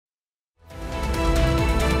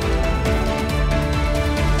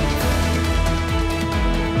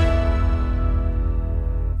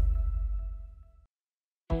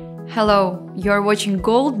Hello, you're watching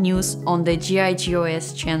Gold News on the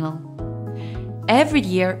GIGOS channel. Every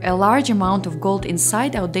year, a large amount of gold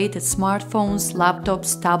inside outdated smartphones,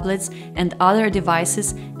 laptops, tablets, and other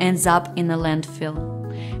devices ends up in a landfill.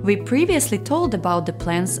 We previously told about the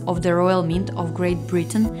plans of the Royal Mint of Great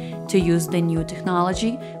Britain to use the new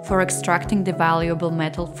technology for extracting the valuable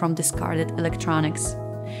metal from discarded electronics.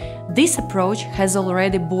 This approach has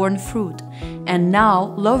already borne fruit, and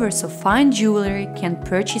now lovers of fine jewelry can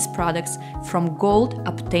purchase products from gold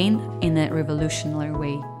obtained in a revolutionary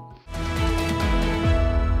way.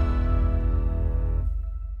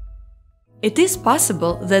 It is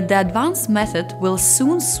possible that the advanced method will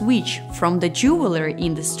soon switch from the jewelry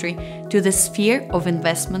industry to the sphere of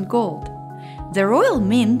investment gold. The Royal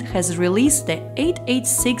Mint has released the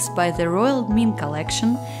 886 by the Royal Mint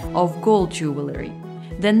collection of gold jewelry.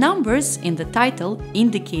 The numbers in the title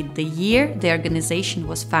indicate the year the organization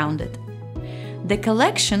was founded. The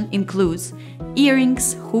collection includes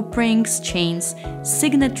earrings, hoop rings, chains,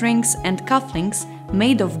 signet rings and cufflinks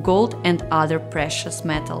made of gold and other precious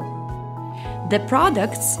metal. The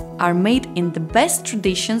products are made in the best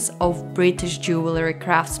traditions of British jewellery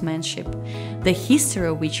craftsmanship, the history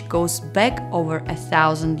of which goes back over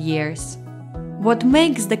 1,000 years. What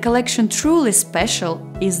makes the collection truly special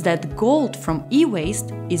is that gold from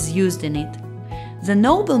e-waste is used in it. The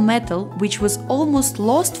noble metal, which was almost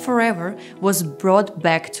lost forever, was brought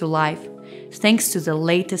back to life, thanks to the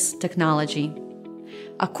latest technology.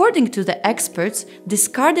 According to the experts,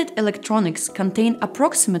 discarded electronics contain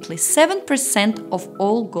approximately 7% of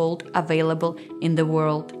all gold available in the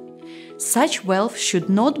world. Such wealth should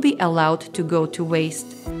not be allowed to go to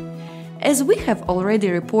waste. As we have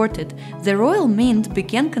already reported, the Royal Mint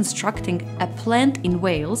began constructing a plant in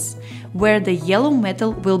Wales where the yellow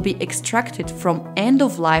metal will be extracted from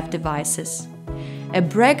end-of-life devices. A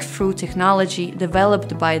breakthrough technology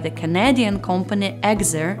developed by the Canadian company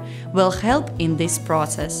Exer will help in this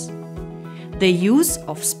process. The use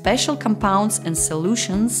of special compounds and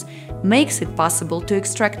solutions makes it possible to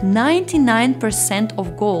extract 99%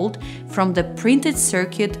 of gold from the printed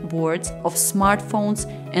circuit boards of smartphones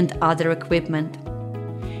and other equipment.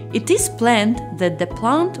 It is planned that the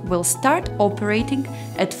plant will start operating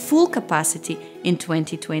at full capacity in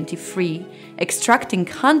 2023, extracting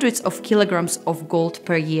hundreds of kilograms of gold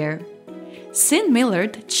per year. Sean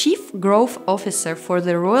Millard, Chief Growth Officer for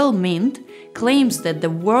the Royal Mint, claims that the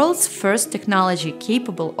world's first technology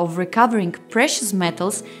capable of recovering precious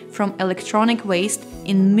metals from electronic waste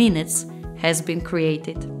in minutes has been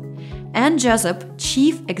created. Anne Josep,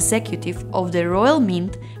 Chief Executive of the Royal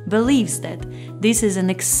Mint, believes that this is an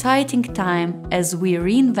exciting time as we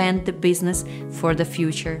reinvent the business for the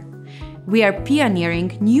future. We are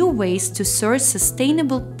pioneering new ways to source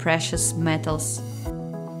sustainable precious metals.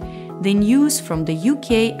 The news from the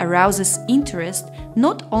UK arouses interest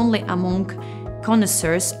not only among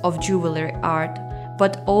connoisseurs of jewellery art,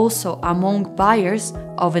 but also among buyers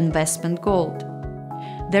of investment gold.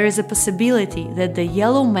 There is a possibility that the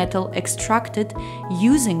yellow metal extracted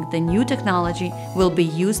using the new technology will be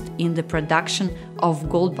used in the production of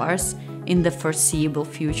gold bars in the foreseeable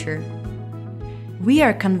future. We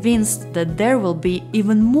are convinced that there will be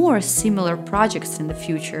even more similar projects in the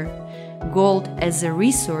future. Gold as a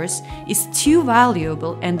resource is too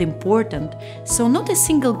valuable and important, so not a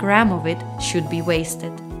single gram of it should be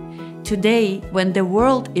wasted. Today, when the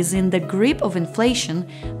world is in the grip of inflation,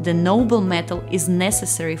 the noble metal is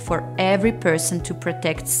necessary for every person to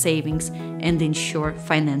protect savings and ensure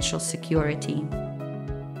financial security.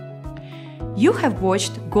 You have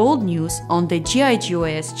watched Gold News on the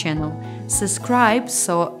GIGOS channel. Subscribe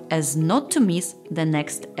so as not to miss the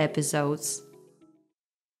next episodes.